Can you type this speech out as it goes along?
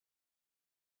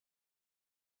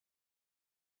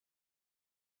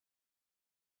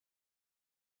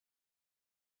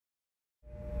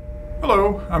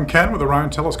Hello, I'm Ken with Orion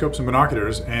Telescopes and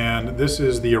Binoculars, and this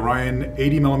is the Orion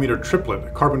 80mm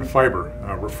Triplet carbon fiber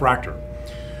refractor.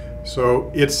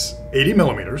 So it's 80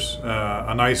 millimeters,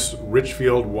 a nice rich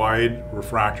field wide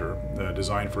refractor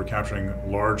designed for capturing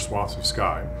large swaths of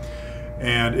sky.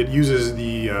 And it uses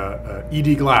the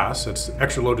ED glass, that's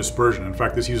extra low dispersion. In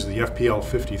fact, this uses the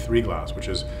FPL53 glass, which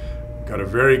has got a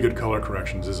very good color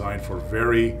correction, designed for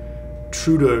very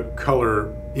true to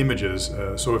color images.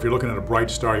 So if you're looking at a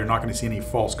bright star, you're not going to see any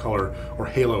false color or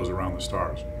halos around the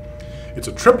stars. It's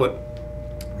a triplet,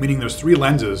 meaning there's three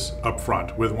lenses up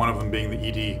front, with one of them being the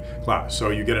ED glass. So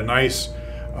you get a nice,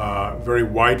 very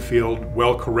wide field,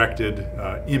 well-corrected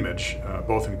image,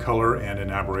 both in color and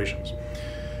in aberrations.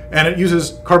 And it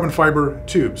uses carbon fiber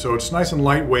tubes, so it's nice and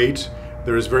lightweight.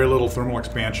 There is very little thermal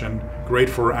expansion, great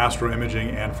for astro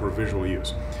imaging and for visual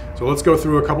use. So let's go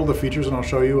through a couple of the features and I'll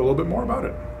show you a little bit more about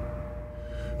it.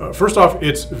 First off,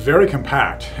 it's very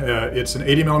compact. It's an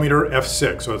 80mm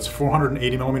f6, so it's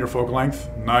 480mm focal length,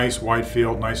 nice wide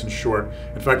field, nice and short.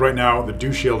 In fact, right now the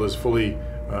dew shield is fully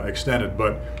extended,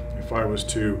 but if I was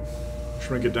to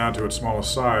shrink it down to its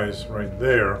smallest size right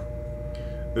there,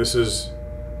 this is,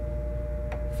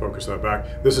 focus that back,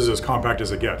 this is as compact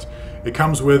as it gets. It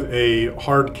comes with a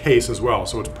hard case as well,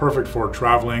 so it's perfect for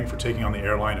traveling, for taking on the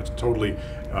airline. It's totally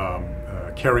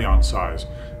carry-on size.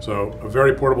 So a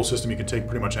very portable system you can take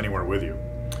pretty much anywhere with you.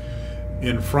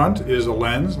 In front is a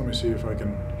lens. Let me see if I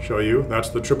can show you. That's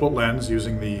the triplet lens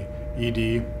using the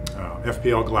ED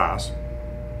FPL glass.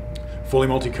 Fully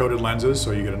multi-coated lenses,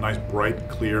 so you get a nice bright,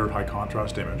 clear, high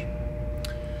contrast image.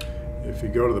 If you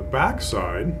go to the back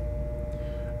side,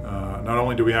 not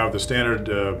only do we have the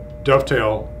standard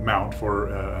dovetail mount for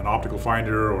an optical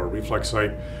finder or reflex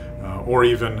sight, or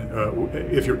even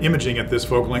if you're imaging at this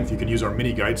focal length, you can use our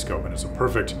mini guide scope, and it's a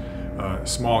perfect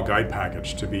small guide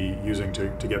package to be using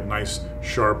to get nice,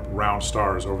 sharp, round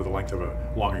stars over the length of a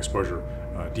long exposure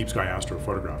deep sky astro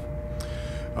photograph.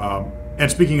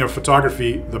 And speaking of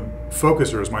photography, the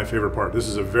focuser is my favorite part. This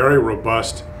is a very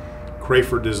robust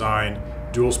Crayford design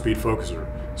dual speed focuser.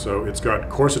 So it's got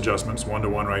coarse adjustments,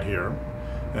 1:1 right here,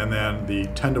 and then the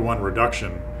 10:1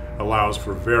 reduction allows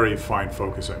for very fine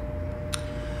focusing.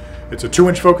 It's a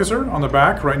 2-inch focuser on the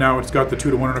back. Right now it's got the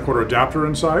 2 to 1 1/4 adapter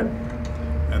inside,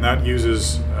 and that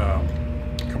uses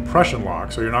compression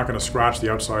lock, so you're not going to scratch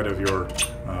the outside of your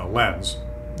lens,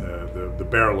 the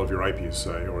barrel of your eyepiece,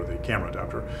 say, or the camera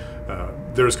adapter.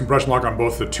 There's compression lock on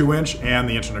both the 2-inch and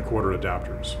the 1 1/4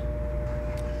 adapters.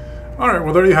 All right,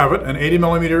 well, there you have it, an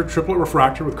 80mm triplet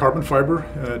refractor with carbon fiber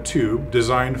tube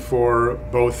designed for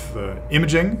both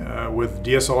imaging with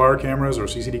DSLR cameras or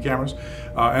CCD cameras,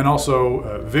 and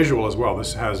also visual as well.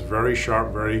 This has very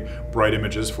sharp, very bright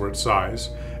images for its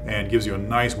size and gives you a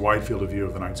nice wide field of view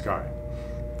of the night sky.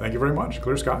 Thank you very much.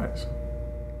 Clear skies.